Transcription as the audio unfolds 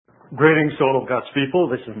Greetings to all of God's people.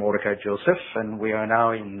 This is Mordecai Joseph, and we are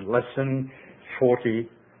now in lesson 43.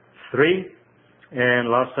 And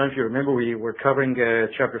last time, if you remember, we were covering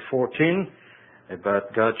chapter 14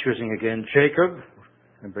 about God choosing again Jacob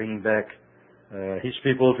and bringing back his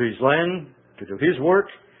people to his land to do his work,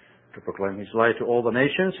 to proclaim his light to all the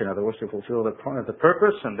nations, in other words, to fulfill the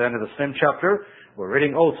purpose. And then in the same chapter, we're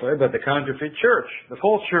reading also about the counterfeit church, the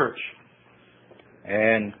false church.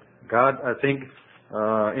 And God, I think,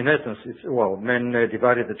 in essence, men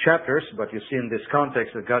divided the chapters, but you see in this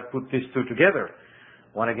context that God put these two together,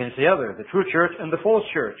 one against the other, the true church and the false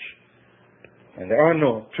church. And there are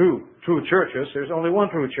no true churches, there's only one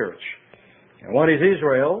true church. And one is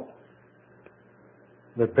Israel,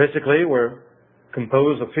 that basically were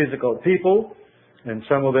composed of physical people, and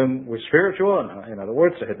some of them were spiritual, and in other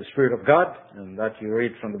words, they had the Spirit of God, and that you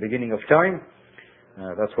read from the beginning of time.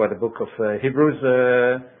 That's why the book of Hebrews,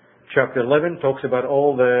 Chapter 11 talks about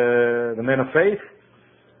all the men of faith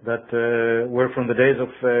that were from the days of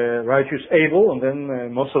righteous Abel, and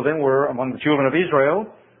then most of them were among the children of Israel.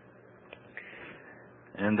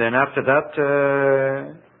 And then after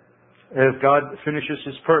that, as God finishes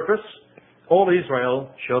His purpose, all Israel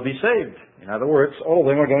shall be saved. In other words, all of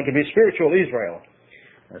them are going to be spiritual Israel.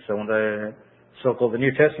 And so when the so-called the New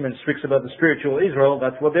Testament speaks about the spiritual Israel,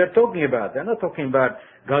 that's what they're talking about. They're not talking about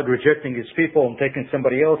God rejecting His people and taking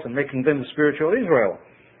somebody else and making them the spiritual Israel.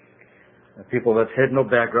 The people that had no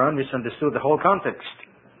background misunderstood the whole context.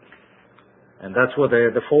 And that's what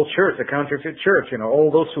the false church, the counterfeit church, all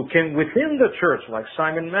those who came within the church, like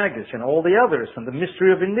Simon Magus and all the others, and the mystery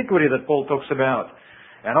of iniquity that Paul talks about.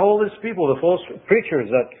 And all these people, the false preachers,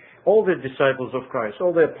 that all the disciples of Christ,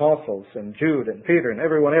 all the apostles, and Jude and Peter and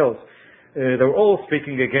everyone else, they were all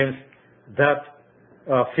speaking against that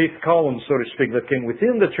fifth column, so to speak, that came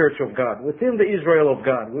within the church of God, within the Israel of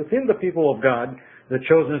God, within the people of God, the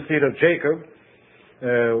chosen seed of Jacob,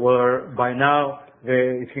 where by now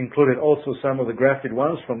it included also some of the grafted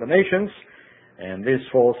ones from the nations, and this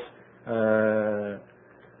false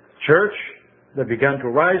church that began to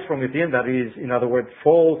rise from within, that is, in other words,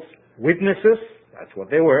 false witnesses. That's what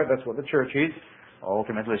they were, that's what the church is,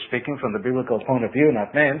 ultimately speaking from the biblical point of view,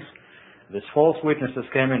 not man's. These false witnesses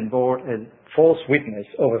came and bore a false witness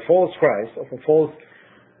of a false Christ, of a false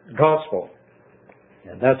gospel.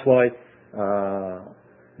 And that's why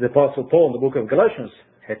the Apostle Paul in the book of Galatians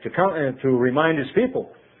had to come to remind his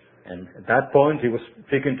people. And at that point he was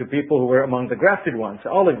speaking to people who were among the grafted ones,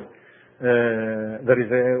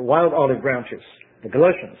 wild olive branches, the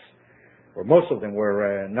Galatians, where most of them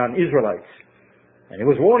were non-Israelites. And he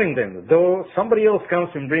was warning them that though somebody else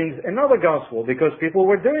comes and brings another gospel, because people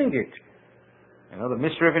were doing it, the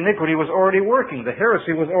mystery of iniquity was already working. The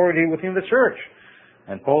heresy was already within the church.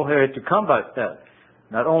 And Paul had to combat that.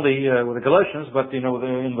 Not only with the Galatians, but in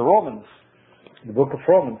the Romans. The book of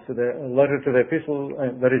Romans, the letter to the epistle,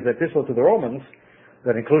 that is the epistle to the Romans,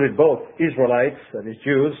 that included both Israelites, that is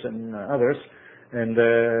Jews and others, and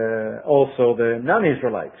also the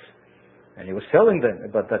non-Israelites. And he was telling them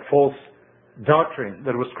about that false doctrine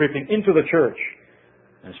that was creeping into the church.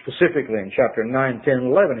 And specifically in chapter 9,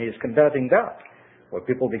 10, 11, he is combating that, where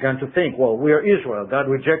people began to think, well, we are Israel, God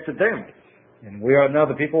rejected them, and we are now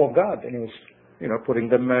the people of God. And he was, putting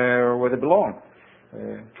them where they belong.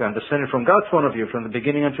 To understand it from God's point of view, from the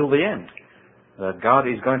beginning until the end, that God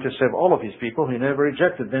is going to save all of His people. He never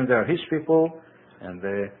rejected them. They are His people, and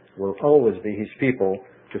they will always be His people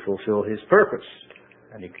to fulfill His purpose.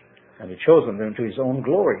 And He chose them to His own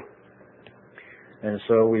glory. And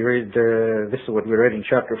so we read, this is what we read in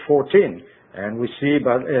chapter 14, and we see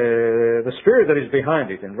about the spirit that is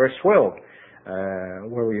behind it in verse 12,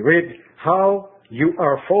 where we read, "How you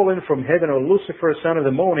are fallen from heaven, O Lucifer, son of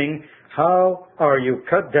the morning, how are you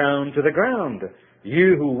cut down to the ground,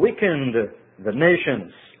 you who weakened the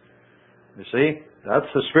nations." You see,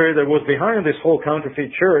 that's the spirit that was behind this whole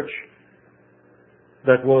counterfeit church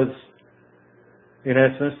that was, in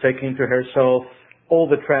essence, taking to herself all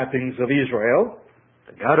the trappings of Israel,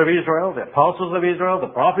 the God of Israel, the apostles of Israel,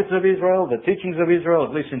 the prophets of Israel, the teachings of Israel,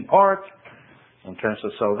 at least in part, in terms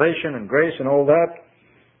of salvation and grace and all that,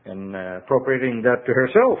 and appropriating that to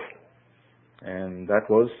herself. And that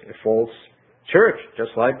was a false church,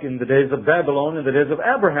 just like in the days of Babylon, in the days of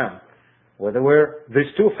Abraham, where there were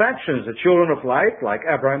these two factions, the children of light, like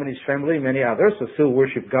Abraham and his family, many others, who still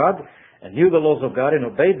worshiped God and knew the laws of God and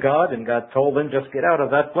obeyed God, and God told them, just get out of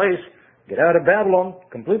that place, get out of Babylon,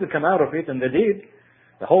 completely come out of it, and they did.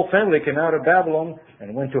 The whole family came out of Babylon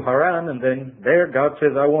and went to Haran, and then there God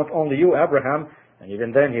says, I want only you, Abraham, and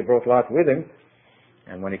even then He brought Lot with him.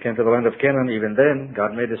 And when he came to the land of Canaan, even then,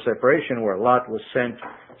 God made a separation where Lot was sent,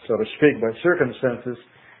 so to speak, by circumstances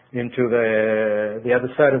into the other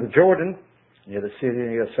side of the Jordan, near the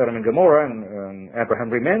city of Sodom and Gomorrah, and Abraham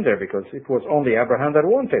remained there because it was only Abraham that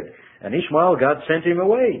wanted. And Ishmael, God sent him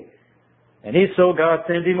away. And Esau, God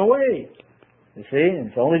sent him away. You see,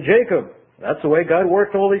 it's only Jacob. That's the way God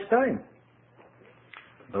worked all this time.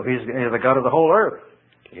 Though He's the God of the whole earth,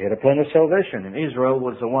 He had a plan of salvation, and Israel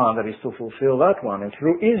was the one that is to fulfill that one. And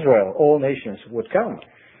through Israel, all nations would come,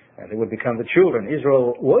 and they would become the children.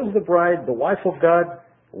 Israel was the bride, the wife of God,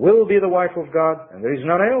 will be the wife of God, and there is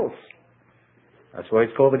none else. That's why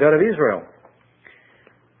it's called the God of Israel.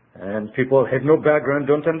 And people have no background,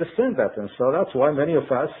 don't understand that. And so that's why many of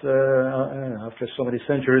us, after so many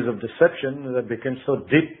centuries of deception that became so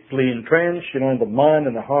deeply entrenched, in the mind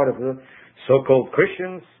and the heart of the so-called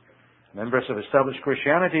Christians, members of established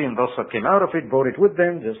Christianity, and those that came out of it brought it with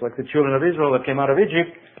them, just like the children of Israel that came out of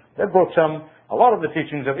Egypt. They brought a lot of the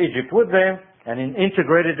teachings of Egypt with them, and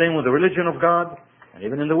integrated them with the religion of God. And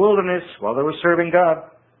even in the wilderness, while they were serving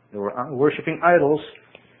God, they were worshipping idols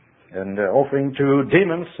and offering to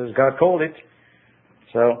demons, as God called it.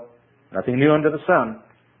 So, nothing new under the sun.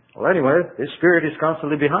 Well, anyway, this spirit is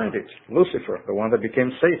constantly behind it. Lucifer, the one that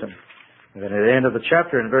became Satan. And then at the end of the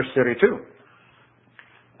chapter, in verse 32,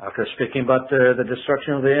 after speaking about the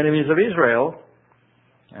destruction of the enemies of Israel,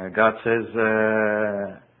 God says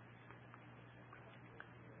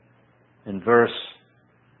in verse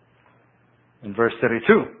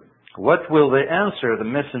 32, "What will they answer the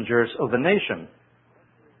messengers of the nation?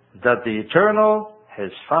 That the Eternal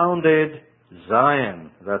has founded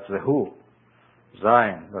Zion." That's the who.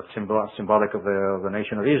 Zion. That's symbolic of the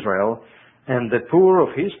nation of Israel. "And the poor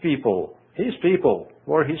of His people." His people.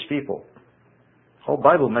 Who are His people? The whole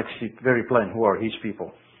Bible makes it very plain who are His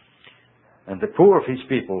people. "And the poor of His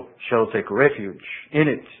people shall take refuge in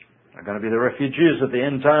it." They're going to be the refugees at the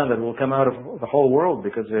end time that will come out of the whole world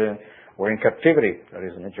because we're in captivity. That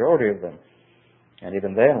is the majority of them. And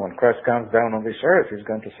even then, when Christ comes down on this earth, He's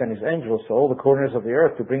going to send His angels to all the corners of the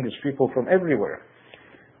earth to bring His people from everywhere.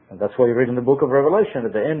 And that's why you read in the book of Revelation,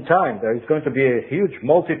 at the end time, there is going to be a huge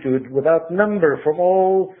multitude without number from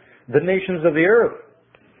all the nations of the earth.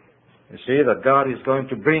 You see, that God is going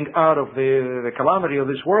to bring out of the calamity of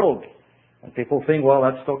this world. And people think, well,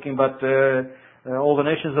 that's talking about all the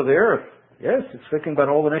nations of the earth. Yes, it's talking about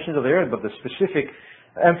all the nations of the earth, but the specific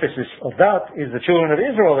emphasis of that is the children of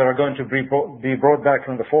Israel that are going to be brought back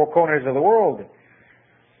from the four corners of the world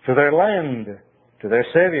to their land, to their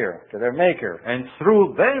Savior, to their Maker. And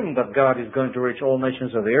through them that God is going to reach all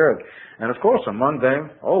nations of the earth. And of course, among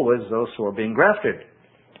them, always those who are being grafted.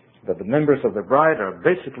 That the members of the bride are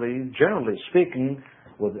basically, generally speaking,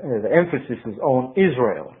 with the emphasis is on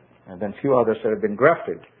Israel. And then few others that have been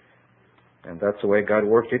grafted. And that's the way God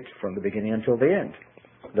worked it from the beginning until the end.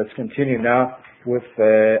 Let's continue now with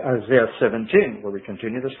Isaiah 17, where we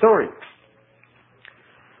continue the story.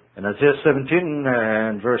 In Isaiah 17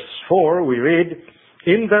 and verse 4, we read,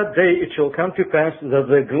 "In that day it shall come to pass that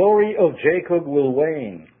the glory of Jacob will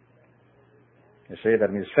wane." You see,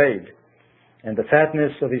 that means fade. "And the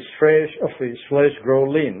fatness of his flesh grow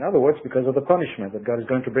lean." In other words, because of the punishment that God is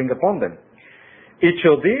going to bring upon them. "It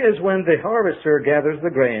shall be as when the harvester gathers the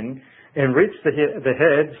grain and reaps the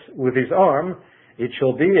heads with his arm. It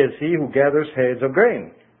shall be as he who gathers heads of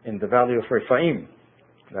grain in the valley of Rephaim."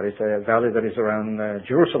 That is a valley that is around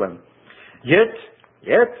Jerusalem. Yet,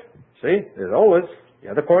 see, there's always the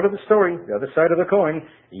other part of the story, the other side of the coin.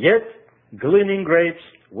 "Yet gleaning grapes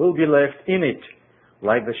will be left in it,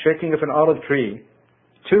 like the shaking of an olive tree,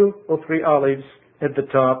 2 or 3 olives at the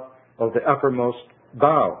top of the uppermost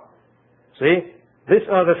bough." See, these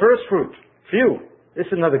are the first fruit. Few. This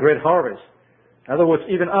is not the great harvest. In other words,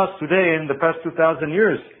 even us today in the past 2,000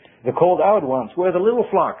 years, the called out ones, we're the little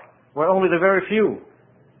flock. We're only the very few.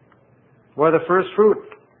 We're the first fruit.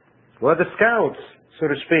 We're the scouts, so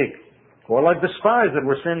to speak. We're like the spies that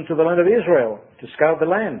were sent to the land of Israel to scout the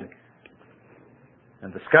land.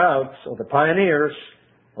 And the scouts, or the pioneers,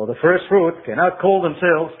 or the first fruit cannot call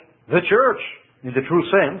themselves the church in the true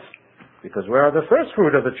sense, because we are the first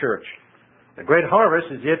fruit of the church. The great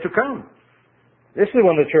harvest is yet to come. This is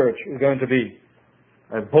when the church is going to be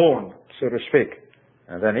born, so to speak.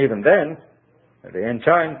 And then even then, at the end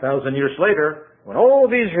time, 1,000 years later, when all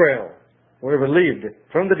of Israel, whoever lived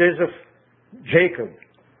from the days of Jacob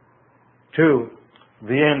to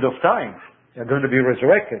the end of time, are going to be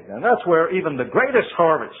resurrected. And that's where even the greatest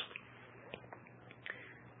harvest,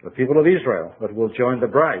 the people of Israel that will join the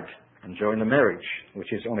bride and join the marriage,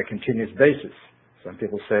 which is on a continuous basis. Some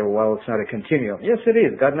people say, well, it's not a continuum. Yes, it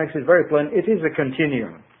is. God makes it very plain. It is a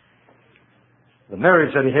continuum. The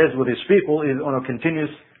marriage that He has with His people is on a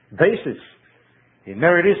continuous basis. He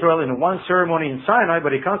married Israel in one ceremony in Sinai,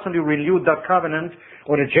 but he constantly renewed that covenant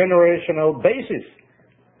on a generational basis.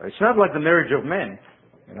 It's not like the marriage of men.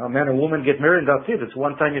 You know, a man and woman get married, and that's it. It's a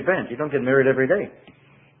one-time event. You don't get married every day.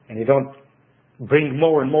 And you don't bring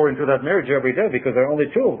more and more into that marriage every day because there are only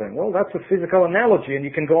two of them. Well, that's a physical analogy, and you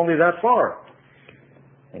can go only that far.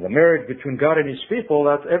 And the marriage between God and His people,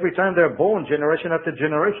 that every time they're born, generation after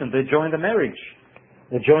generation, they join the marriage.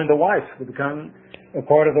 They join the wife. They become a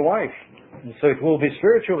part of the wife. And so it will be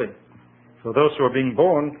spiritually. For those who are being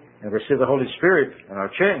born and receive the Holy Spirit and are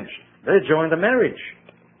changed, they join the marriage.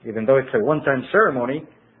 Even though it's a one-time ceremony,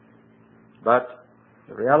 but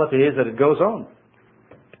the reality is that it goes on.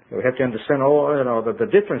 So we have to understand the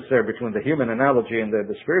difference there between the human analogy and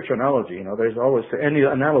the spiritual analogy. You know, there's always, to any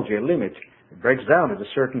analogy, a limit. It breaks down at a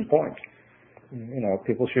certain point. You know,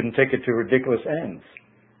 people shouldn't take it to ridiculous ends.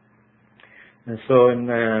 And so in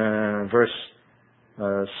verse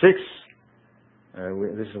 6,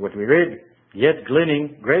 this is what we read. Yet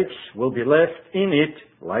gleaning grapes will be left in it,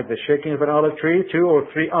 like the shaking of an olive tree, 2 or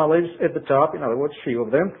 3 olives at the top, in other words, few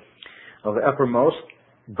of them, of the uppermost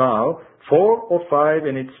bough, 4 or 5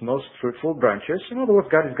 in its most fruitful branches. In other words,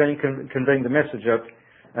 God is conveying the message that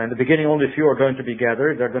in the beginning only a few are going to be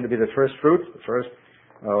gathered. They're going to be the first fruit, the first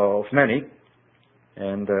of many.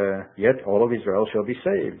 And yet all of Israel shall be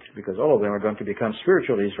saved, because all of them are going to become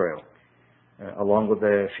spiritual Israel, along with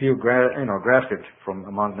the few grafted from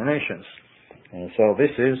among the nations. And so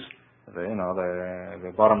this is,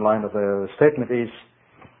 the bottom line of the statement is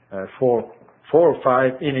 4 or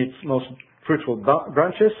 5 in its most fruitful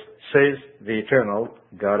branches, says the eternal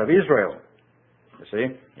God of Israel. You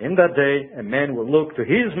see, in that day a man will look to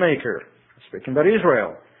his Maker, speaking about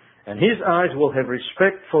Israel, and his eyes will have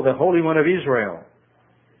respect for the Holy One of Israel.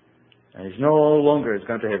 And he's no longer is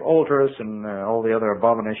going to have altars and all the other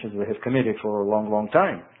abominations they have committed for a long, long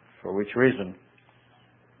time. For which reason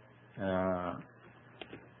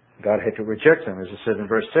God had to reject them, as it says in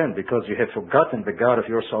verse 10, because you have forgotten the God of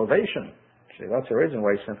your salvation. See, that's the reason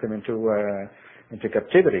why He sent them into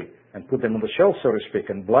captivity and put them on the shelf, so to speak,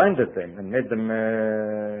 and blinded them and made them,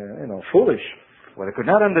 foolish. Well, they could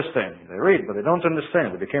not understand. They read, but they don't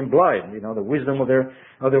understand. They became blind. The wisdom of their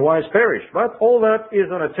wise perished. But all that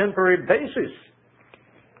is on a temporary basis.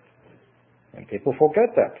 And people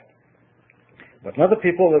forget that. But not the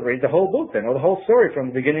people that read the whole book. They know the whole story from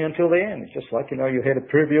the beginning until the end. It's just like, you had a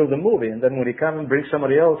preview of the movie, and then when you come and bring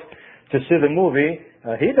somebody else to see the movie,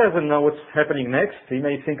 he doesn't know what's happening next. He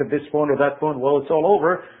may think at this point or that point, well, it's all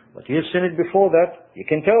over. But you've seen it before that. You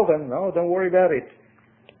can tell them, no, don't worry about it.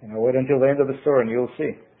 Wait until the end of the story and you'll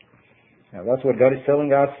see. Now that's what God is telling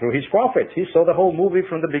us through His prophets. He saw the whole movie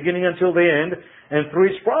from the beginning until the end, and through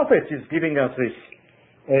His prophets He's giving us this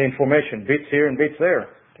information, bits here and bits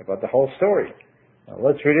there, about the whole story. Now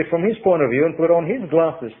let's read it from His point of view and put on His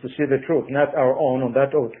glasses to see the truth, not our own, on that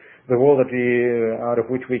of the world out of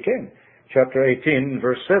which we came. Chapter 18,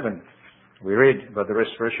 verse 7, we read about the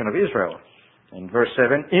restoration of Israel. In verse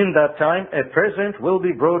 7, in that time a present will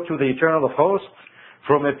be brought to the Eternal of hosts,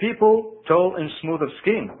 from a people tall and smooth of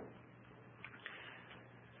skin.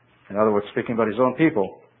 In other words, speaking about His own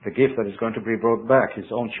people, the gift that is going to be brought back,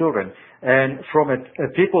 His own children. And from a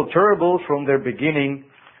people terrible from their beginning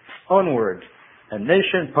onward, a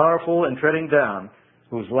nation powerful and treading down,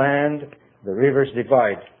 whose land the rivers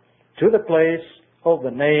divide, to the place of the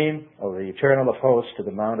name of the Eternal of hosts, to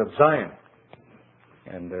the Mount of Zion.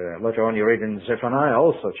 And later on you read in Zephaniah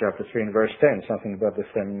also, chapter 3 and verse 10, something about the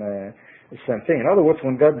same thing. In other words,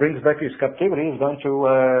 when God brings back His captivity, He's going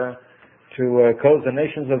to cause the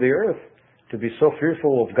nations of the earth to be so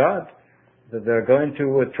fearful of God that they're going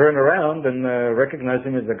to turn around and recognize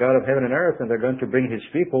Him as the God of heaven and earth, and they're going to bring His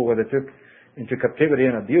people, where they took into captivity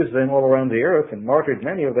and abused them all around the earth and martyred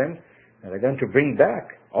many of them, and they're going to bring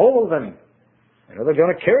back all of them. They're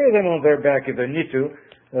going to carry them on their back if they need to,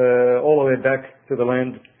 all the way back to the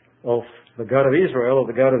land of the God of Israel, of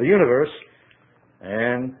the God of the universe,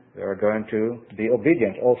 and they are going to be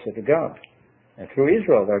obedient also to God. And through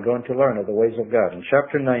Israel, they're going to learn of the ways of God. In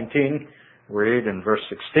chapter 19, we read in verse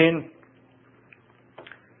 16,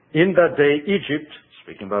 in that day Egypt,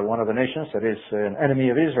 speaking about one of the nations that is an enemy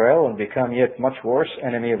of Israel and become yet much worse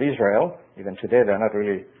enemy of Israel. Even today they're not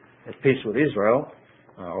really at peace with Israel.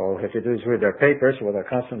 All they have to do is read their papers, where they're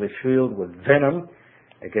constantly filled with venom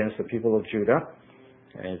against the people of Judah.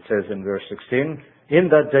 And it says in verse 16, in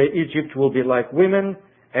that day Egypt will be like women,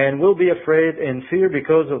 and will be afraid and fear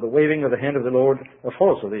because of the waving of the hand of the Lord of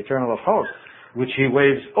hosts, of the Eternal of hosts, which He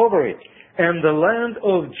waves over it. And the land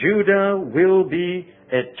of Judah will be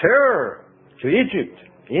a terror to Egypt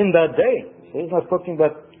in that day. So He's not talking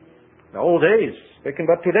about the old days, speaking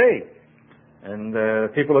about today. And the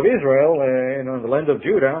people of Israel, in the land of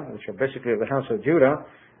Judah, which are basically the house of Judah,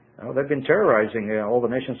 they've been terrorizing all the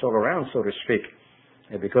nations all around, so to speak,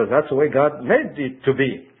 because that's the way God made it to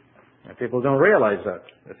be. And people don't realize that.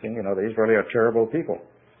 They think, the Israelis are terrible people,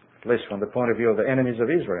 at least from the point of view of the enemies of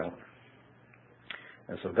Israel.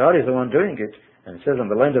 And so God is the one doing it. And it says in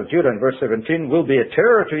the land of Judah in verse 17, will be a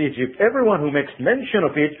terror to Egypt. Everyone who makes mention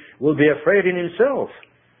of it will be afraid in himself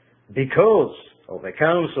because of the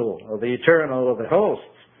counsel of the Eternal of the hosts,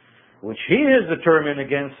 which he has determined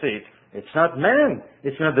against it. It's not man.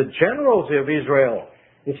 It's not the generals of Israel.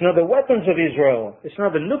 It's not the weapons of Israel. It's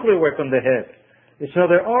not the nuclear weapon they have. It's not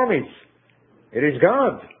their armies. It is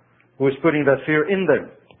God who is putting that fear in them.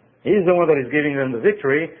 He's the one that is giving them the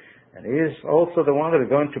victory, and he is also the one that is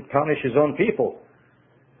going to punish his own people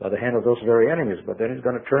by the hand of those very enemies. But then he's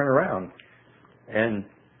going to turn around and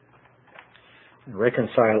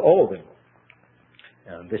reconcile all of them.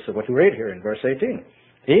 And this is what we read here in verse 18.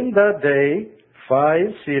 In that day, 5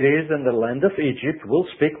 cities in the land of Egypt will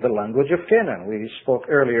speak the language of Canaan. We spoke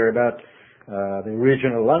earlier about the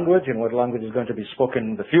original language and what language is going to be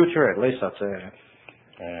spoken in the future. At least that's a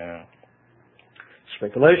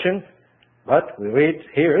speculation. But we read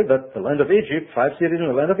here that the land of Egypt, 5 cities in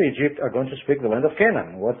the land of Egypt are going to speak the land of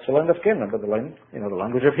Canaan. What's the land of Canaan? But the land, the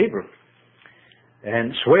language of Hebrew.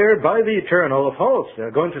 And swear by the Eternal of hosts. They're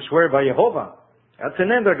going to swear by Jehovah. That's the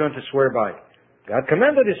name they're going to swear by. God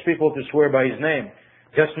commanded his people to swear by his name,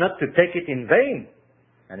 just not to take it in vain.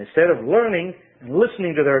 And instead of learning and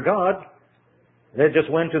listening to their God, they just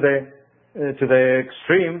went to the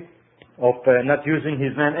extreme of not using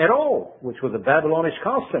his name at all, which was a Babylonish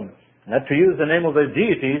custom. Not to use the name of their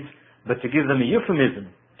deities, but to give them a euphemism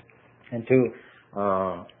and to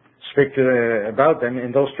speak about them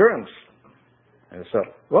in those terms. And so,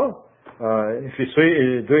 if you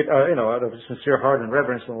do it, out of a sincere heart and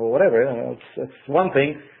reverence or whatever, it's one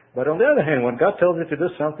thing. But on the other hand, when God tells you to do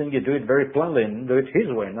something, you do it very plainly and do it his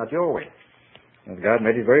way, not your way. And God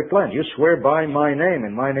made it very plain. You swear by my name,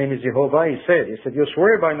 and my name is Jehovah, he said. He said, you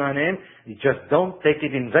swear by my name, you just don't take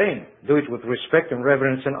it in vain. Do it with respect and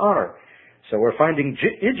reverence and honor. So we're finding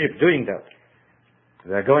Egypt doing that.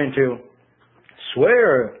 They're going to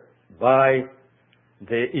swear by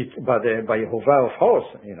Jehovah of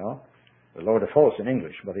hosts, the Lord of hosts in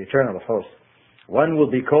English, but the Eternal of hosts. One will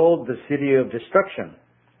be called the city of destruction.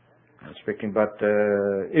 I'm speaking about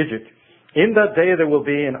Egypt. In that day there will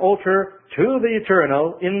be an altar to the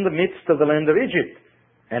Eternal in the midst of the land of Egypt,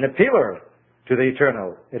 and a pillar to the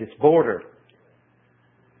Eternal at its border.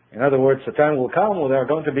 In other words, the time will come where there are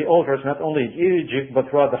going to be altars not only in Egypt, but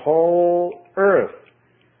throughout the whole earth,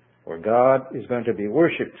 where God is going to be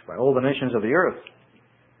worshipped by all the nations of the earth.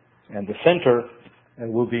 And the center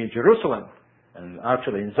will be Jerusalem, and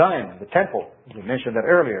actually in Zion, the temple. We mentioned that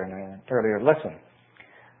earlier in an earlier lesson.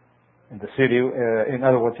 In the city, in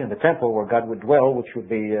other words, in the temple where God would dwell, which would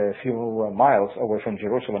be a few miles away from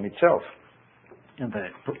Jerusalem itself. In the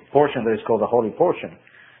portion that is called the holy portion,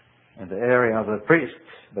 in the area of the priests.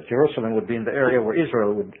 But Jerusalem would be in the area where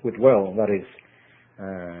Israel would dwell. That is,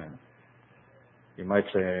 you might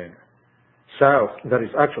say, south. That is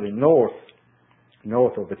actually north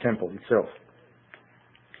of the temple itself.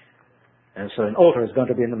 And so an altar is going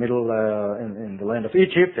to be in the middle, in the land of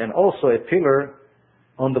Egypt, and also a pillar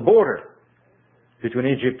on the border between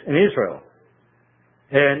Egypt and Israel.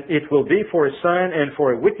 And it will be for a sign and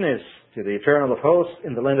for a witness to the Eternal of hosts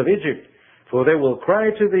in the land of Egypt. For they will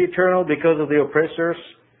cry to the Eternal because of the oppressors,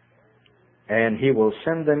 and he will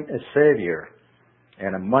send them a Savior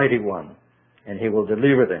and a mighty one, and he will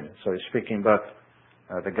deliver them. So he's speaking about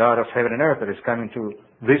the God of heaven and earth that is coming to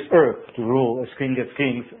this earth to rule as King of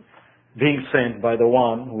Kings, being sent by the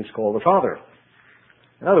one who is called the Father.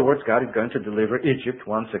 In other words, God is going to deliver Egypt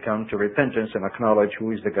once they come to repentance and acknowledge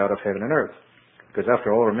who is the God of heaven and earth. Because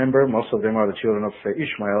after all, remember, most of them are the children of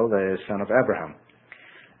Ishmael, the son of Abraham.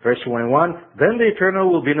 Verse 21, then the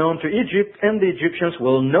Eternal will be known to Egypt, and the Egyptians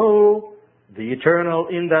will know the Eternal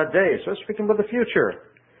in that day. So speaking about the future.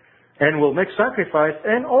 And will make sacrifice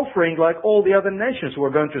and offering like all the other nations who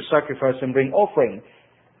are going to sacrifice and bring offering.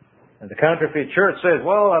 And the counterfeit church says,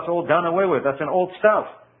 well, that's all done away with. That's an old stuff.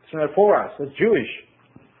 It's not for us. It's Jewish.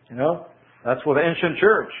 That's for the ancient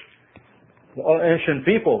church, the ancient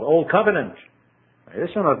people, the old covenant.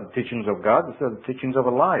 These are not the teachings of God. These are the teachings of a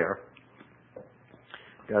liar.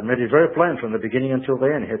 God made it very plain from the beginning until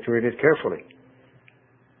the end. You have to read it carefully.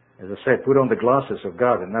 As I said, put on the glasses of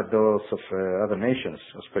God and not those of other nations,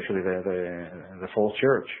 especially the false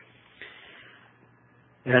church.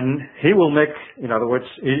 And he will make, in other words,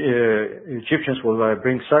 Egyptians will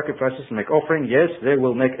bring sacrifices and make offering. Yes, they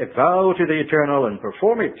will make a vow to the Eternal and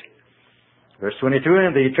perform it. Verse 22,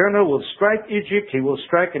 and the Eternal will strike Egypt, he will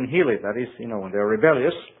strike and heal it. That is, when they're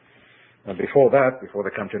rebellious. And before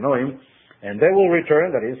they come to know him. And they will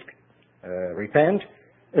return, that is, repent.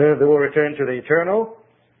 They will return to the Eternal.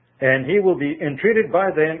 And he will be entreated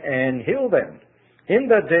by them and heal them. In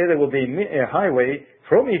that day there will be a highway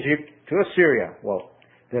from Egypt to Assyria. Well,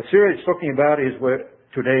 the Assyria it's talking about is where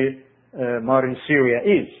today modern Syria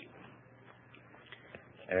is.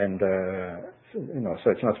 And,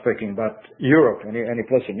 so it's not speaking about Europe, any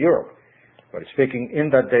place in Europe. But it's speaking in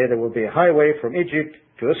that day there will be a highway from Egypt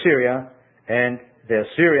to Assyria, and the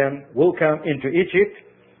Assyrian will come into Egypt,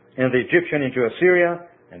 and the Egyptian into Assyria,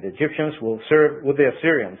 and the Egyptians will serve with the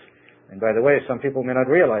Assyrians. And by the way, some people may not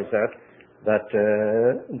realize that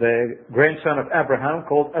the grandson of Abraham,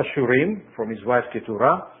 called Ashurim, from his wife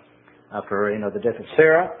Keturah, after the death of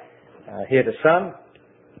Sarah, he had a son,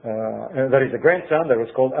 that is a grandson that was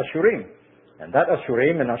called Ashurim. And that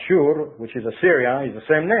Ashurim and Ashur, which is Assyria, is the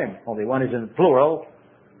same name. Only one is in plural,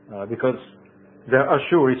 because the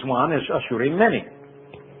Ashur is one, and Ashurim many.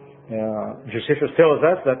 Josephus tells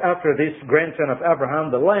us that after this grandson of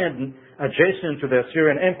Abraham, the land adjacent to the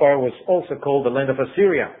Assyrian Empire was also called the land of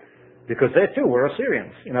Assyria, because they too were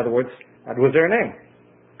Assyrians. In other words, that was their name.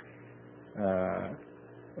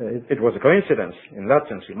 It was a coincidence, in that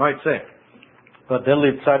sense, you might say. But they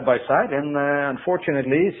lived side by side, and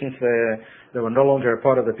unfortunately, since they were no longer a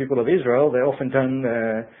part of the people of Israel, they oftentimes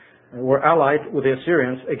were allied with the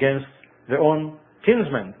Assyrians against their own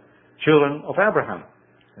kinsmen, children of Abraham,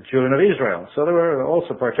 the children of Israel. So they were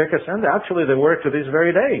also partakers, and actually they were to this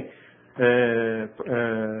very day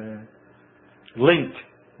linked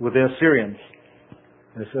with the Assyrians.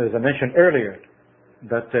 As I mentioned earlier,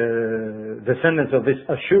 that descendants of this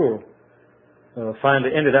Ashur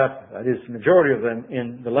finally ended up, that is, majority of them,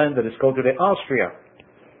 in the land that is called today Austria.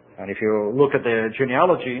 And if you look at the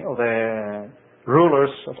genealogy of the rulers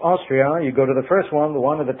of Austria, you go to the first one, the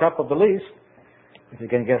one at the top of the list, if you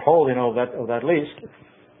can get hold of that list,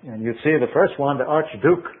 and you see the first one, the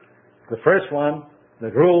Archduke, the first one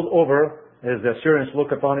that ruled over, as the Assyrians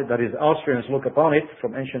look upon it, that is, the Austrians look upon it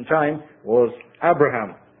from ancient time, was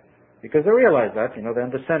Abraham. Because they realized that, they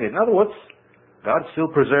understand it. In other words, God still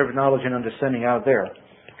preserved knowledge and understanding out there.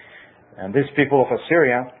 And these people of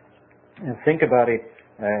Assyria, think about it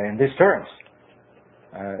in these terms.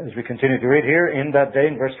 As we continue to read here, in that day,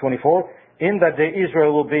 in verse 24, in that day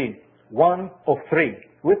Israel will be one of three,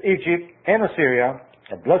 with Egypt and Assyria,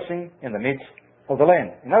 a blessing in the midst of the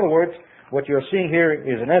land. In other words, what you're seeing here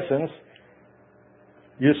is, in essence,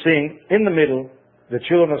 you're seeing in the middle the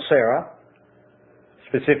children of Sarah,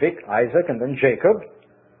 specific, Isaac and then Jacob,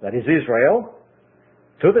 that is Israel.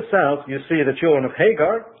 To the south, you see the children of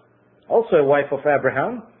Hagar, also a wife of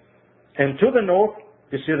Abraham. And to the north,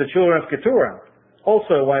 you see the children of Keturah,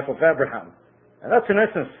 also a wife of Abraham. And that's in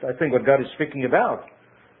essence, I think, what God is speaking about.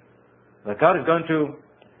 That God is going to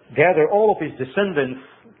gather all of his descendants,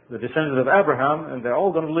 the descendants of Abraham, and they're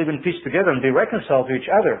all going to live in peace together and be reconciled to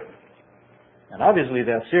each other. And obviously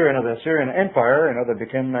the Assyrian Empire, they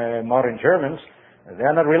became modern Germans, they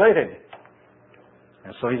are not related.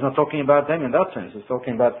 And so he's not talking about them in that sense. He's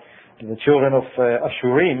talking about the children of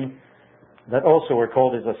Ashurim that also were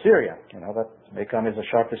called as Assyria. That may come as a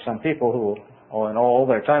shock to some people who, in all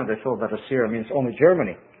their time, they thought that Assyria means only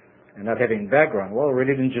Germany and not having background. Well, read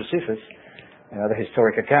it in Josephus, the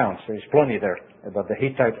historic accounts. There's plenty there about the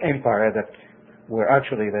Hittite Empire that were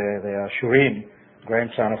actually the Ashurim,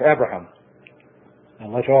 grandson of Abraham.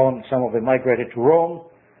 And later on, some of them migrated to Rome.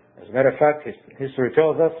 As a matter of fact, history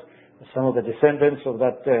tells us some of the descendants of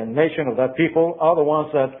that nation, of that people, are the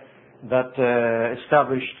ones that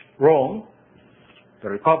established Rome, the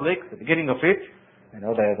Republic, the beginning of it.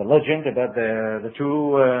 The legend about the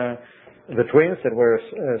twins that were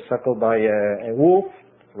suckled by a wolf,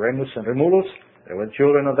 Remus and Remulus. They were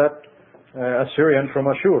children of that Assyrian from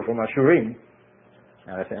Ashur, from Ashurim.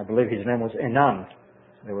 I believe his name was Enan.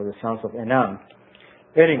 They were the sons of Enan.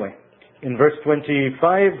 Anyway, in verse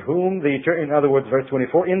 25, in other words, verse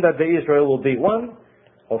 24, in that day Israel will be one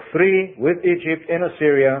of three with Egypt and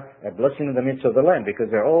Assyria, a blessing in the midst of the land, because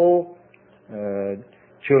they're all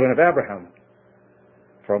children of Abraham.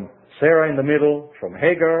 From Sarah in the middle, from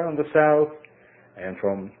Hagar on the south, and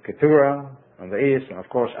from Keturah on the east, and of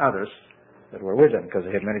course others that were with them, because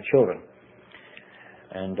they had many children.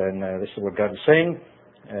 And then this is what God is saying.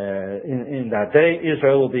 In that day,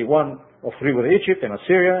 Israel will be one of three with Egypt and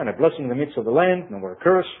Assyria, and a blessing in the midst of the land. No more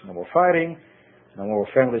curse, no more fighting, no more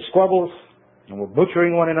family squabbles, no more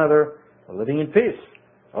butchering one another, but living in peace,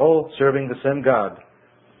 all serving the same God.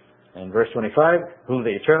 And verse 25, whom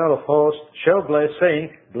the Eternal of hosts shall bless,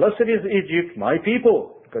 saying, blessed is Egypt, my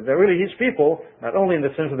people. because they're really His people, not only in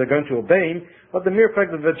the sense that they're going to obey Him, but the mere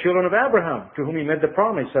fact that they're children of Abraham, to whom He made the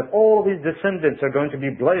promise that all of His descendants are going to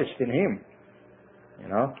be blessed in Him,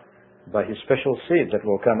 by His special seed that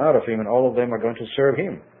will come out of Him, and all of them are going to serve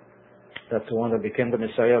Him. That's the one that became the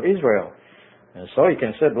Messiah of Israel. And so He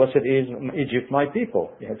can say, blessed is Egypt, my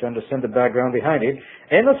people. You have to understand the background behind it.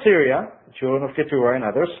 And Assyria, the children of Keturah and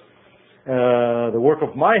others, the work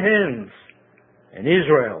of my hands, and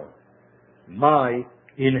Israel, my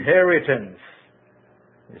inheritance.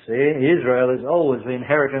 You see, Israel is always the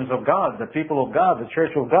inheritance of God, the people of God, the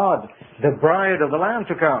church of God, the bride of the Lamb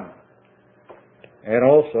to come. And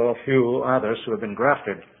also a few others who have been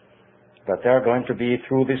grafted. But they are going to be,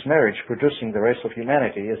 through this marriage, producing the rest of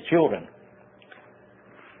humanity as children.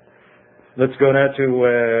 Let's go now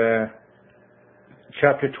to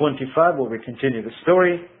chapter 25, where we continue the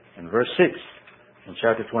story in verse 6. In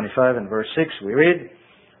chapter 25 and verse 6 we read,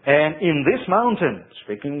 and in this mountain,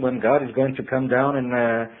 speaking when God is going to come down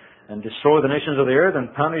and destroy the nations of the earth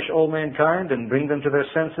and punish all mankind and bring them to their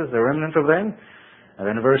senses, the remnant of them. And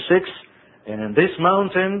then verse 6, and in this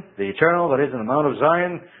mountain, the eternal, that is in the Mount of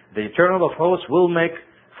Zion, the eternal of hosts will make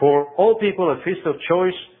for all people a feast of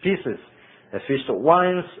choice pieces, a feast of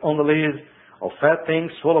wines on the lees, of fat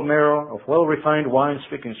things full of marrow, of well-refined wine,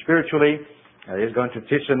 speaking spiritually. And He is going to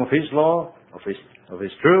teach them of His law, of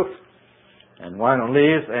His truth, and wine on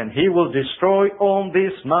leaves, and He will destroy on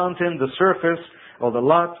this mountain the surface of the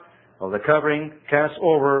lot of the covering cast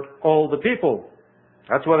over all the people.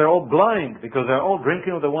 That's why they're all blind, because they're all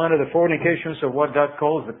drinking of the wine of the fornications of what God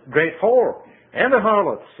calls the great whore, and the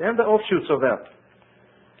harlots, and the offshoots of that,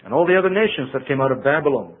 and all the other nations that came out of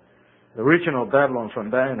Babylon, the original Babylon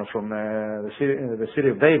from the city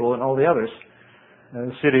of Babel and all the others,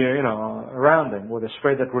 the city, around them, where they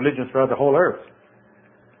spread that religion throughout the whole earth.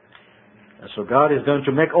 And so God is going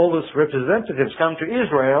to make all those representatives come to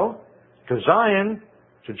Israel, to Zion,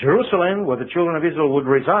 to Jerusalem, where the children of Israel would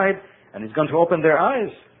reside, and He's going to open their eyes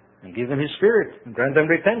and give them His Spirit and grant them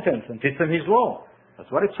repentance and teach them His law.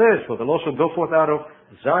 That's what it says. For the law shall go forth out of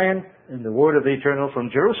Zion in the word of the eternal from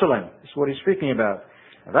Jerusalem. This is what He's speaking about.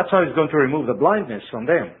 And that's how He's going to remove the blindness from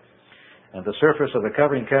them. And the surface of the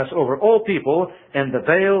covering cast over all people, and the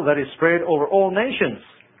veil that is spread over all nations.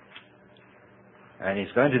 And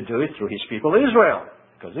He's going to do it through His people Israel,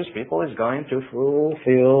 because His people is going to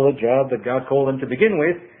fulfill the job that God called them to begin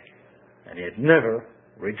with, and He had never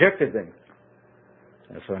rejected them.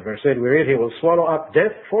 And so in verse 8 we read, He will swallow up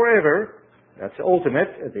death forever. That's the ultimate,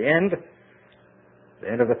 at the end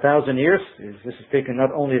of 1,000 years. This is speaking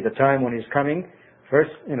not only at the time when He's coming.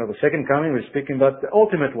 First, the second coming, we're speaking about the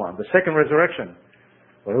ultimate one, the second resurrection,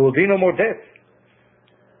 where there will be no more death.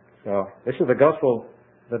 So this is the gospel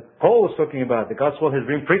that Paul was talking about. The gospel has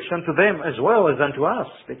been preached unto them as well as unto us,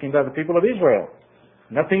 speaking about the people of Israel.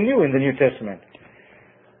 Nothing new in the New Testament.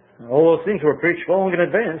 All those things were preached long in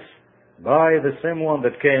advance by the same one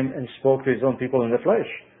that came and spoke to His own people in the flesh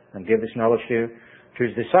and gave this knowledge to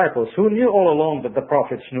His disciples, who knew all along that the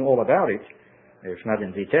prophets knew all about it, if not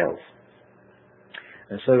in details.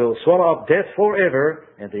 And so He will swallow up death forever,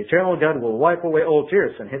 and the eternal God will wipe away all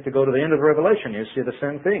tears. And have to go to the end of Revelation. You see the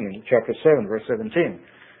same thing in chapter 7, verse 17,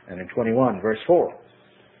 and in 21, verse 4.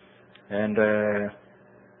 And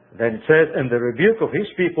then it says, and the rebuke of His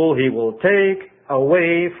people He will take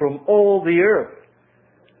away from all the earth,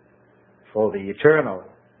 for the eternal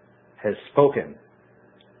has spoken.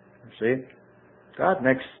 You see, God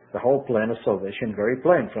makes the whole plan of salvation very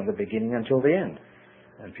plain from the beginning until the end.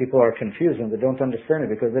 And people are confused and they don't understand it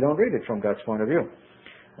because they don't read it from God's point of view.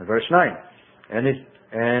 And verse 9,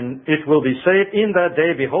 and it will be said in that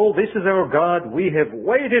day, behold, this is our God, we have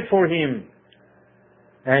waited for Him,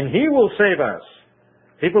 and He will save us.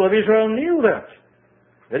 People of Israel knew that.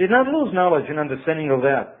 They did not lose knowledge and understanding of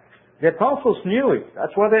that. The apostles knew it.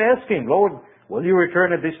 That's why they asked Him, Lord, will You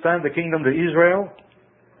return at this time the kingdom to Israel?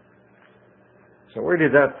 So where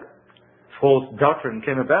did that false doctrine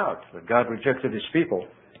came about? That God rejected His people,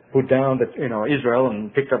 put down Israel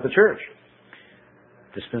and picked up the church.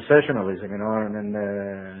 Dispensationalism,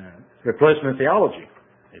 and replacement theology.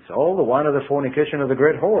 It's all the wine of the fornication of the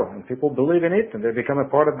great whore, and people believe in it, and they become a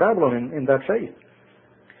part of Babylon in that faith.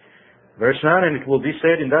 Verse 9, and it will be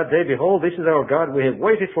said in that day, behold, this is our God, we have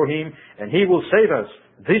waited for Him, and He will save us.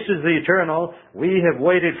 This is the eternal, we have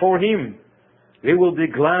waited for Him. We will be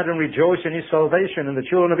glad and rejoice in His salvation. And the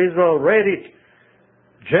children of Israel read it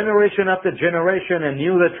generation after generation and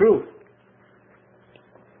knew the truth.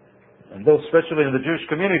 And those especially in the Jewish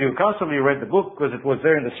community who constantly read the book because it was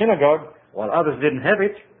there in the synagogue while others didn't have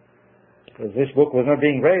it, because this book was not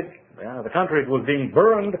being read. On the contrary, it was being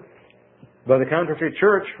burned by the counterfeit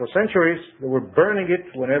church for centuries. They were burning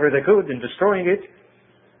it whenever they could and destroying it.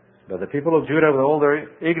 But the people of Judah, with all their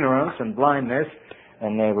ignorance and blindness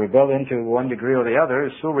and rebellion to one degree or the other,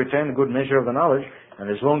 still retained a good measure of the knowledge. And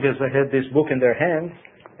as long as they had this book in their hands,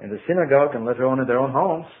 in the synagogue and later on in their own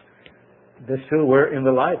homes, they still were in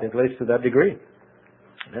the light, at least to that degree.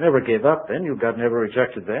 They never gave up. They knew God never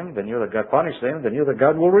rejected them. They knew that God punished them. They knew that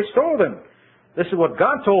God will restore them. This is what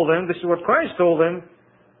God told them. This is what Christ told them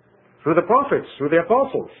through the prophets, through the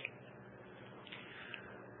apostles.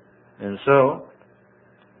 And so,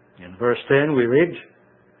 in verse 10 we read,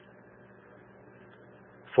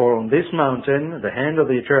 "For on this mountain the hand of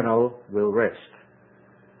the Eternal will rest."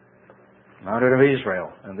 Mountain of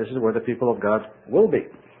Israel. And this is where the people of God will be.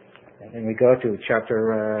 And then we go to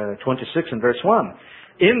chapter 26 and verse 1.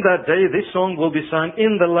 "In that day this song will be sung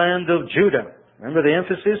in the land of Judah." Remember the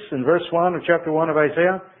emphasis in verse 1 of chapter 1 of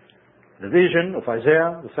Isaiah? The vision of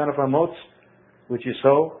Isaiah, the son of Amoz, which you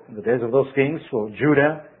saw in the days of those kings for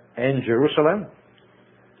Judah and Jerusalem.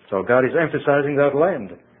 So God is emphasizing that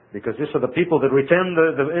land, because these are the people that retain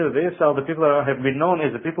these are the people that have been known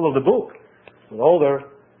as the people of the book, with all their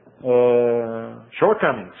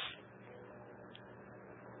shortcomings.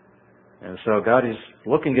 And so God is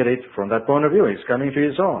looking at it from that point of view. He's coming to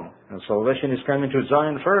His own. And salvation is coming to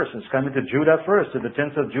Zion first. It's coming to Judah first, to the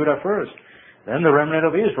tents of Judah first. Then the remnant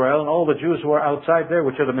of Israel and all the Jews who are outside there,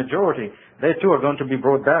 which are the majority, they too are going to be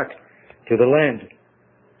brought back to the land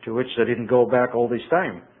to which they didn't go back all this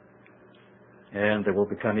time. And they will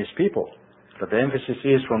become His people. But the emphasis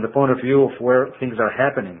is from the point of view of where things are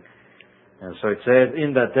happening. And so it says,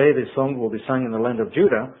 "In that day this song will be sung in the land of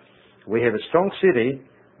Judah. We have a strong city.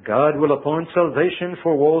 God will appoint salvation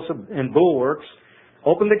for walls and bulwarks.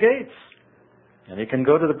 Open the gates." And you can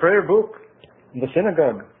go to the prayer book in the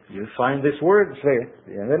synagogue. You find these words there.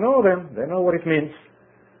 And they know them. They know what it means.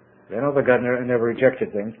 They know that God never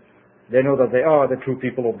rejected them. They know that they are the true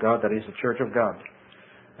people of God, that is the church of God.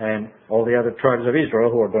 And all the other tribes of Israel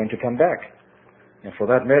who are going to come back. And for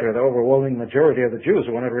that matter, the overwhelming majority of the Jews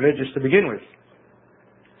were not religious to begin with.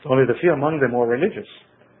 It's only the few among them who are religious.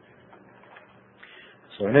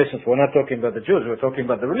 So in essence, we're not talking about the Jews, we're talking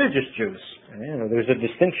about the religious Jews. And, there's a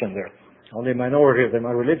distinction there. Only a minority of them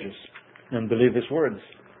are religious and believe His words.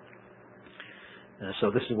 And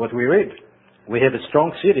so this is what we read. "We have a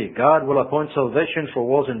strong city. God will appoint salvation for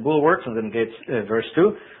walls and bulwarks." And then gates, verse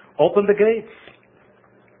 2, "Open the gates.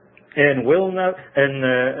 And will not, and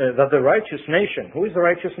that the righteous nation," who is the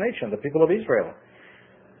righteous nation? The people of Israel.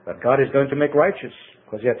 That God is going to make righteous,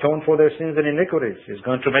 because He atoned for their sins and iniquities. He's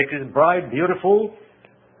going to make His bride beautiful,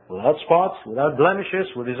 without spots, without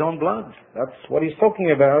blemishes, with His own blood. That's what He's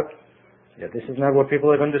talking about. Yet this is not what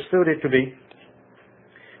people have understood it to be.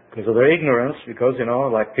 Because of their ignorance, because,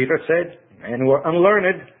 like Peter said, men who are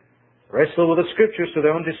unlearned wrestle with the Scriptures to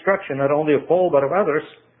their own destruction, not only of Paul, but of others.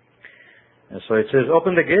 And so it says,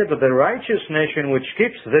 "Open the gate of the righteous nation which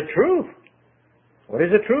keeps the truth." What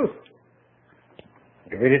is the truth?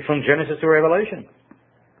 You read it from Genesis to Revelation.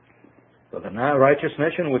 "But the now righteous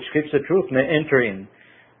nation which keeps the truth may enter in."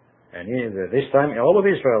 And this time all of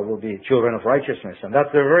Israel will be children of righteousness. And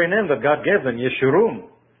that's the very name that God gave them, Yeshurun.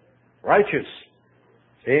 Righteous.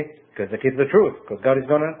 See? Because they keep the truth. Because God is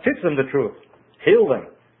going to teach them the truth. Heal them.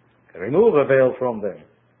 Remove the veil from them.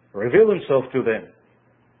 Reveal Himself to them.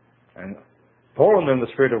 And pour on them the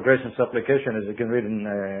spirit of grace and supplication, as you can read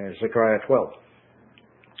in Zechariah 12.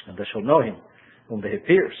 "And they shall know Him, whom they have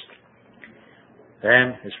pierced."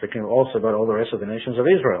 And He's speaking also about all the rest of the nations of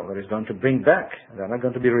Israel that He's going to bring back. They're not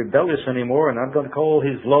going to be rebellious anymore, and not going to call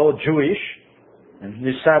His law Jewish, and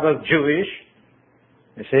His Sabbath Jewish,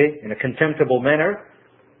 you see, in a contemptible manner.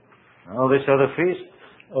 All these are the feasts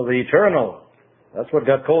of the eternal. That's what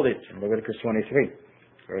God called it in Leviticus 23,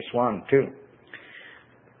 verse 1, 2.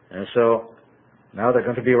 And so, now they're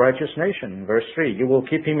going to be a righteous nation. In verse 3, "You will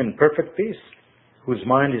keep him in perfect peace, whose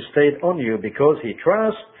mind is stayed on you, because he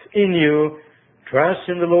trusts in you. Trust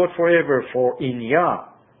in the Lord forever, for in Yah,"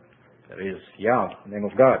 that is Yah, the name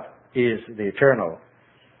of God, "is the eternal."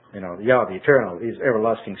 Yah, the eternal, is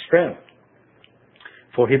everlasting strength.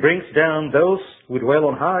 "For He brings down those who dwell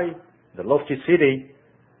on high, the lofty city."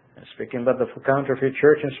 And speaking about the counterfeit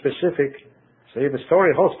church in specific. See,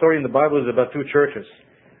 the whole story in the Bible is about two churches.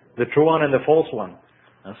 The true one and the false one.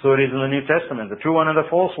 And so it is in the New Testament, the true one and the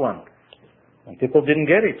false one. And people didn't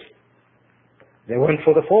get it. They went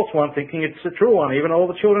for the false one thinking it's the true one. Even all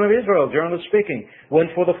the children of Israel, generally speaking,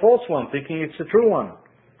 went for the false one thinking it's the true one.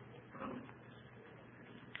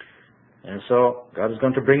 And so God is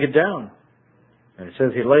going to bring it down. And it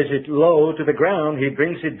says He lays it low to the ground. He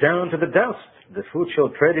brings it down to the dust. The foot shall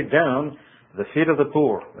tread it down The feet of the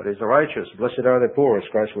poor, that is the righteous. Blessed are the poor, as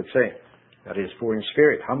Christ would say. That is poor in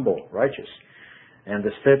spirit, humble, righteous. And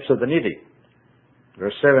the steps of the needy.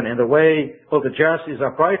 Verse 7, and the way of the just is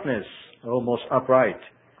uprightness, almost upright.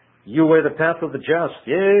 You wear the path of the just,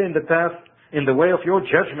 yea, in the way of your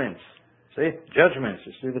judgments. See, judgments,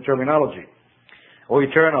 you see the terminology. O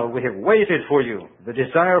Eternal, we have waited for you. The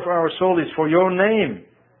desire of our soul is for your name,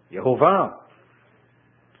 Jehovah.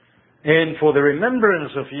 And for the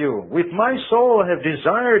remembrance of you, with my soul I have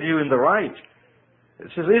desired you in the right.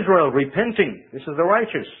 This is Israel repenting. This is the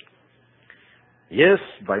righteous. Yes,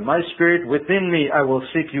 by my spirit within me I will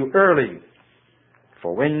seek you early.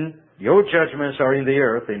 For when your judgments are in the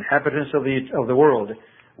earth, the inhabitants of the world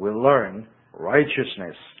will learn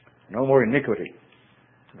righteousness. No more iniquity.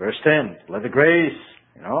 Verse 10, let the grace,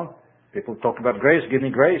 people talk about grace, give me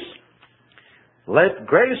grace. Let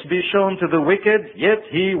grace be shown to the wicked, yet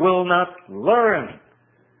he will not learn.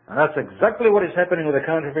 And that's exactly what is happening with the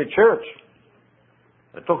counterfeit church.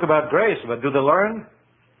 They talk about grace, but do they learn?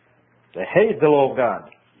 They hate the law of God.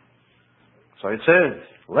 So it says,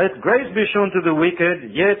 let grace be shown to the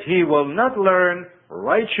wicked, yet he will not learn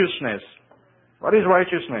righteousness. What is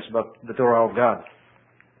righteousness but the Torah of God?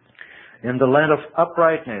 In the land of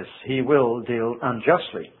uprightness, he will deal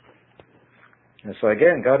unjustly. And so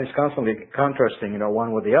again, God is constantly contrasting,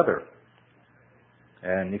 one with the other.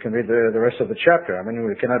 And you can read the rest of the chapter. I mean,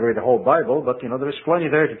 we cannot read the whole Bible, but, there is plenty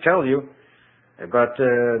there to tell you about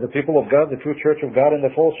the people of God, the true church of God, and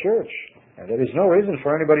the false church. And there is no reason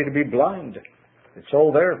for anybody to be blind. It's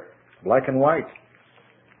all there, black and white.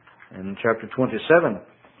 In chapter 27,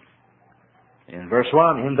 in verse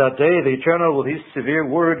 1, in that day the Eternal with his severe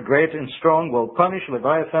word, great and strong, will punish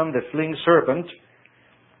Leviathan, the fleeing serpent,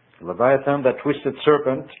 Leviathan, that twisted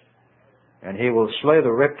serpent, and he will slay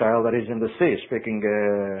the reptile that is in the sea, speaking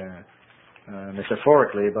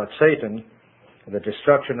metaphorically about Satan, the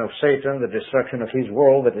destruction of Satan, the destruction of his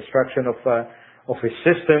world, the destruction of his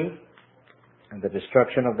system, and the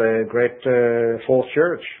destruction of the great false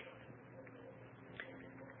church.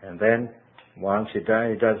 And then, once he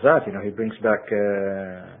does that, he brings back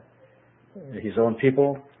his own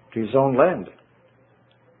people to his own land.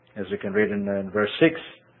 As we can read in verse 6,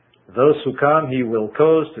 those who come he will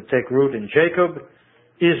cause to take root in Jacob.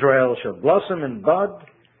 Israel shall blossom and bud,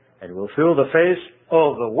 and will fill the face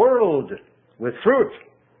of the world with fruit.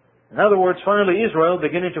 In other words, finally Israel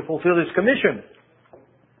beginning to fulfill his commission.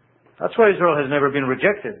 That's why Israel has never been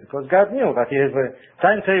rejected, because God knew that he has a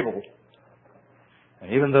timetable.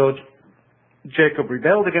 And even though Jacob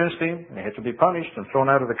rebelled against him, and he had to be punished and thrown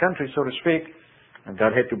out of the country, so to speak, and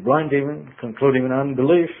God had to blind him, conclude him in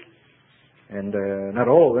unbelief, and not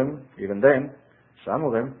all of them, even then, some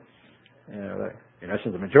of them, in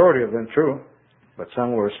essence the majority of them, true, but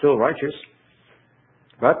some were still righteous.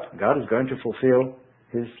 But God is going to fulfill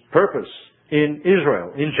his purpose in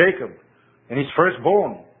Israel, in Jacob, in his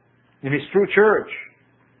firstborn, in his true church.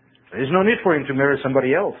 There is no need for him to marry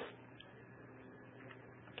somebody else.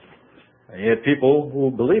 And yet people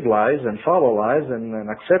who believe lies and follow lies and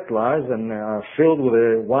accept lies and are filled with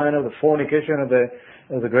the wine of the fornication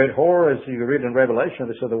of the great whore, as you read in Revelation,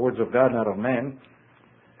 these are the words of God, not of man,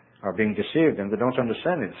 are being deceived, and they don't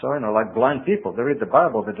understand it. So, like blind people, they read the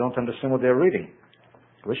Bible, they don't understand what they're reading.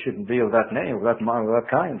 We shouldn't be of that name, of that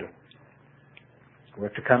kind. We're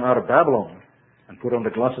to come out of Babylon and put on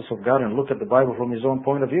the glasses of God and look at the Bible from his own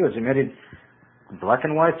point of view, as he made it black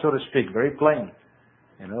and white, so to speak, very plain.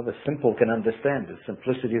 The simple can understand. The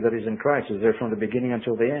simplicity that is in Christ is there from the beginning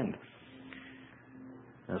until the end.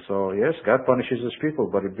 And so, yes, God punishes his people,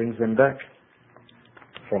 but he brings them back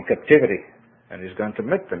from captivity. And he's going to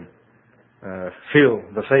make them fill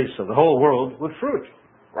the face of the whole world with fruit,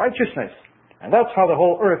 righteousness. And that's how the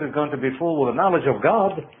whole earth is going to be full with the knowledge of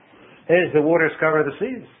God as the waters cover the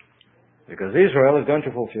seas. Because Israel is going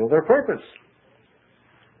to fulfill their purpose.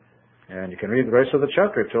 And you can read the rest of the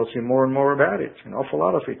chapter. It tells you more and more about it, an awful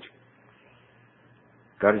lot of it.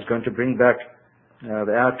 God is going to bring back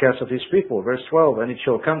the outcasts of his people. Verse 12, and it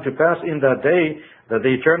shall come to pass in that day that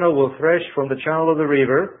the Eternal will thresh from the channel of the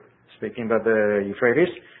river, speaking about the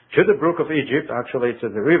Euphrates, to the brook of Egypt. Actually, it's the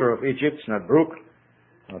river of Egypt, it's not brook.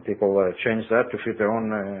 People change that to fit their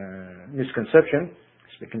own misconception,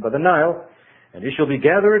 speaking about the Nile. And he shall be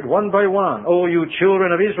gathered one by one, O you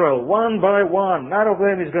children of Israel, one by one. None of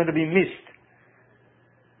them is going to be missed.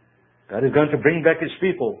 God is going to bring back his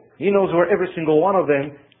people. He knows where every single one of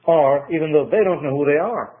them are, even though they don't know who they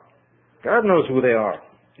are. God knows who they are.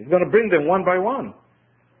 He's going to bring them one by one.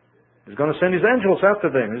 He's going to send his angels after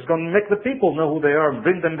them. He's going to make the people know who they are and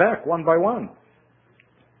bring them back one by one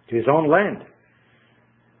to his own land.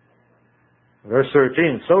 Verse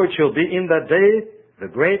 13, so it shall be in that day, the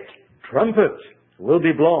great trumpet will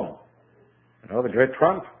be blown. You know, the great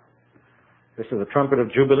trump. This is the trumpet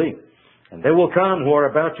of Jubilee. And they will come who are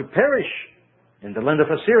about to perish in the land of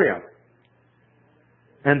Assyria,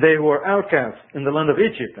 and they who are outcast in the land of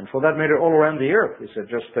Egypt, and for that matter all around the earth. These are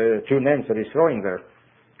just two names that he's throwing there.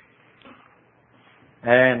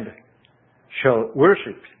 And shall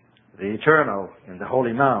worship the Eternal in the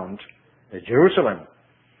Holy Mount, Jerusalem.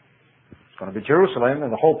 It's going to be Jerusalem,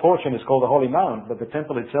 and the whole portion is called the Holy Mount, but the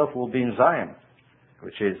temple itself will be in Zion,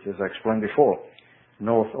 which is, as I explained before,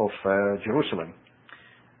 north of Jerusalem.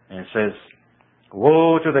 And it says,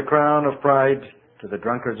 woe to the crown of pride, to the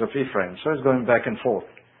drunkards of Ephraim. So it's going back and forth,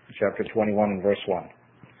 chapter 21 and verse 1.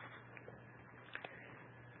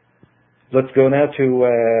 Let's go now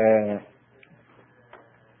to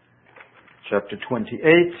chapter 28,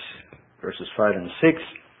 verses 5 and 6.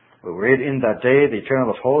 We read, in that day the Eternal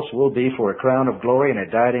of hosts will be for a crown of glory and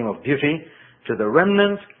a diadem of beauty to the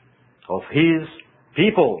remnant of his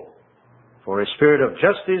people, for a spirit of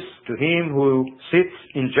justice to him who sits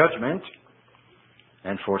in judgment,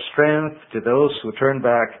 and for strength to those who turn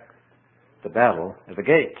back the battle at the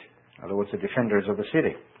gate. In other words, the defenders of the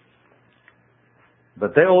city.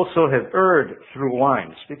 But they also have erred through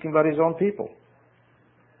wine, speaking about his own people.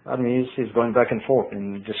 That means he's going back and forth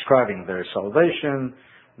in describing their salvation,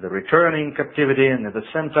 the returning captivity, and at the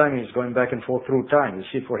same time he's going back and forth through time. You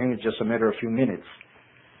see, for him it's just a matter of a few minutes,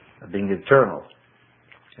 being eternal.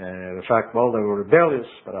 The fact, well, they were rebellious,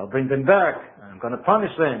 but I'll bring them back. I'm going to punish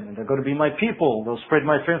them, and they're going to be my people. They'll spread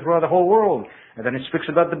my fame throughout the whole world. And then he speaks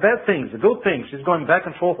about the bad things, the good things. He's going back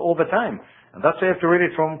and forth all the time. And that's why you have to read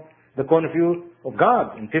it from the point of view of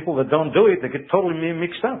God. And people that don't do it, they get totally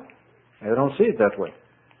mixed up. They don't see it that way.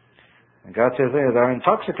 And God says they're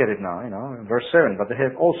intoxicated now, in verse 7. But they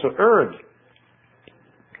have also erred.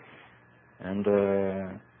 And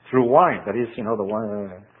through wine, that is, the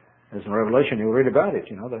wine... As in Revelation, you read about it,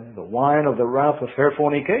 the wine of the wrath of her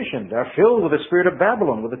fornication. They're filled with the spirit of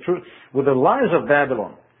Babylon, with the lies of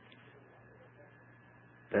Babylon.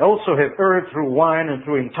 They also have erred through wine and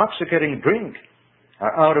through intoxicating drink,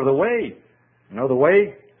 are out of the way. The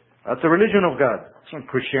way? That's the religion of God. It's not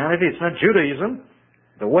Christianity, it's not Judaism.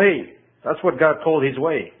 The way. That's what God called his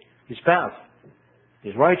way, his path,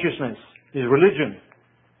 his righteousness, his religion.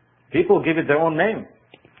 People give it their own name.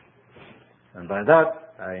 And by that,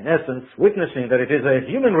 in essence, witnessing that it is a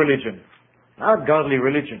human religion, not godly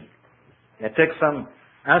religion. They take some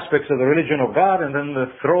aspects of the religion of God and then they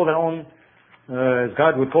throw their own, as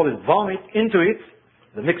God would call it, vomit into it.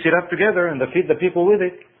 They mix it up together and they feed the people with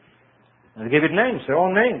it. And they give it names, their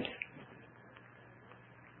own names.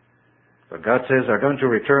 But God says they're going to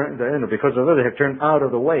return, because of that they have turned out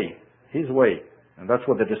of the way, his way. And that's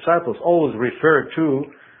what the disciples always refer to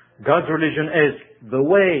God's religion as the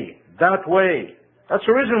way, that way. That's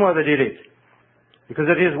the reason why they did it. Because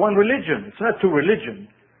it is one religion. It's not two religions.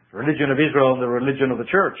 The religion of Israel and the religion of the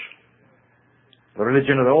church. The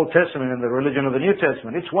religion of the Old Testament and the religion of the New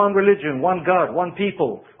Testament. It's one religion, one God, one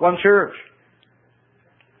people, one church.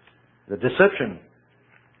 The deception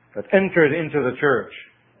that entered into the church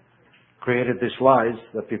created these lies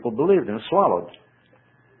that people believed and swallowed.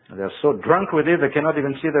 And they're so drunk with it they cannot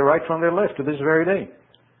even see their right from their left to this very day.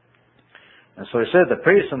 And so he said the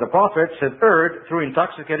priests and the prophets have erred through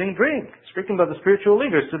intoxicating drink. Speaking about the spiritual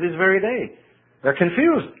leaders to this very day. They're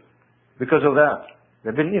confused because of that.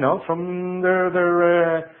 They've been, from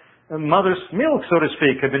their mother's milk, so to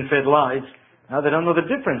speak, have been fed lies. Now they don't know the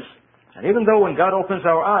difference. And even though when God opens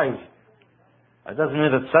our eyes, that doesn't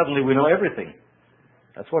mean that suddenly we know everything.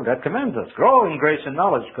 That's what God commands us. Grow in grace and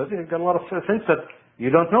knowledge, because you've got a lot of things that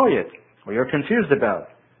you don't know yet, or you're confused about.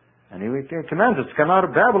 And he commands us to come out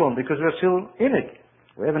of Babylon because we're still in it.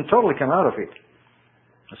 We haven't totally come out of it.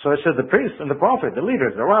 So I said the priest and the prophet, the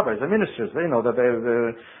leaders, the rabbis, the ministers,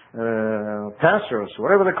 the pastors,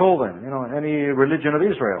 whatever they call them, in any religion of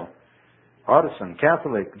Israel. Protestant,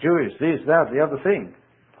 Catholic, Jewish, this, that, the other thing.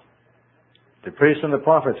 The priests and the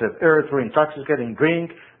prophets have erred through intoxicating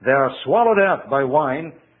drink. They are swallowed up by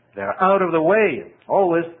wine. They are out of the way.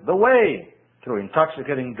 Always the way through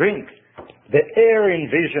intoxicating drink. They err in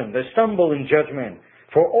vision, they stumble in judgment.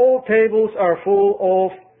 For all tables are full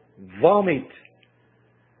of vomit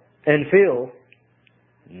and filth.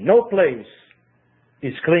 No place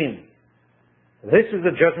is clean. This is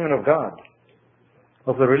the judgment of God,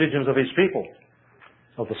 of the religions of his people,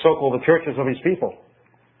 of the so-called churches of his people,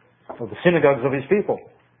 of the synagogues of his people.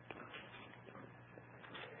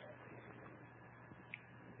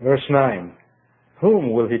 Verse 9.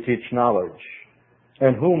 Whom will he teach knowledge?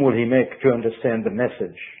 And whom will he make to understand the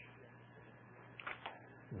message?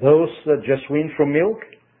 those that just wean from milk,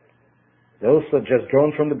 those that just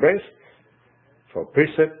drawn from the breast. For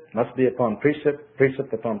precept must be upon precept,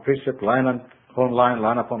 precept upon precept, line upon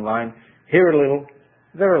line upon line, here a little,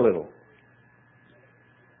 there a little.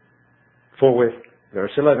 For with,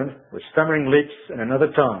 verse 11, with stammering lips and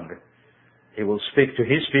another tongue, he will speak to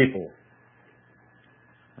his people.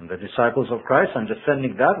 And the disciples of Christ, I'm just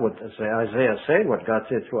sending that, what Isaiah said, what God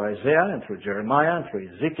said through Isaiah and through Jeremiah and through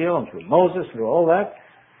Ezekiel and through Moses, through all that.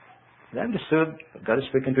 They understood that God is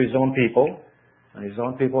speaking to his own people, and his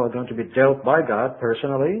own people are going to be dealt by God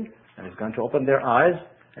personally, and he's going to open their eyes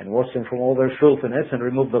and wash them from all their filthiness and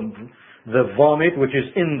remove the vomit which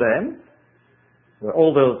is in them,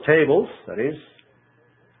 all those tables, that is,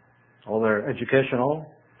 all their educational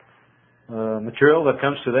material that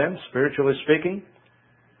comes to them, spiritually speaking.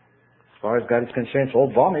 As far as God is concerned, it's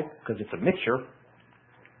all vomit, because it's a mixture.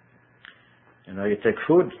 You know, you take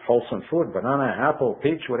food, wholesome food, banana, apple,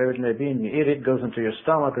 peach, whatever it may be, and you eat it, it goes into your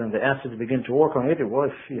stomach, and the acids begin to work on it. Well,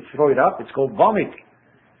 if you throw it up, it's called vomit,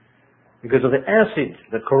 because of the acid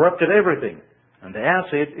that corrupted everything. And the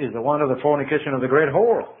acid is the one of the fornication of the great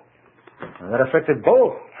whore. And that affected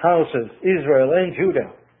both houses, Israel and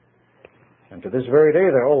Judah. And to this very day,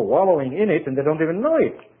 they're all wallowing in it, and they don't even know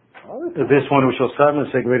it. To this one we shall start and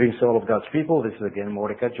say, greetings to all of God's people. This is again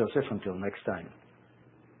Mordecai Joseph. Until next time.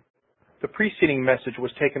 The preceding message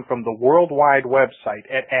was taken from the worldwide website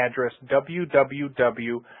at address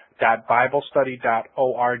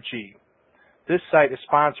www.biblestudy.org. This site is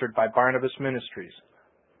sponsored by Barnabas Ministries.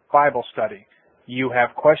 Bible study. You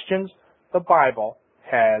have questions, the Bible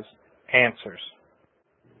has answers.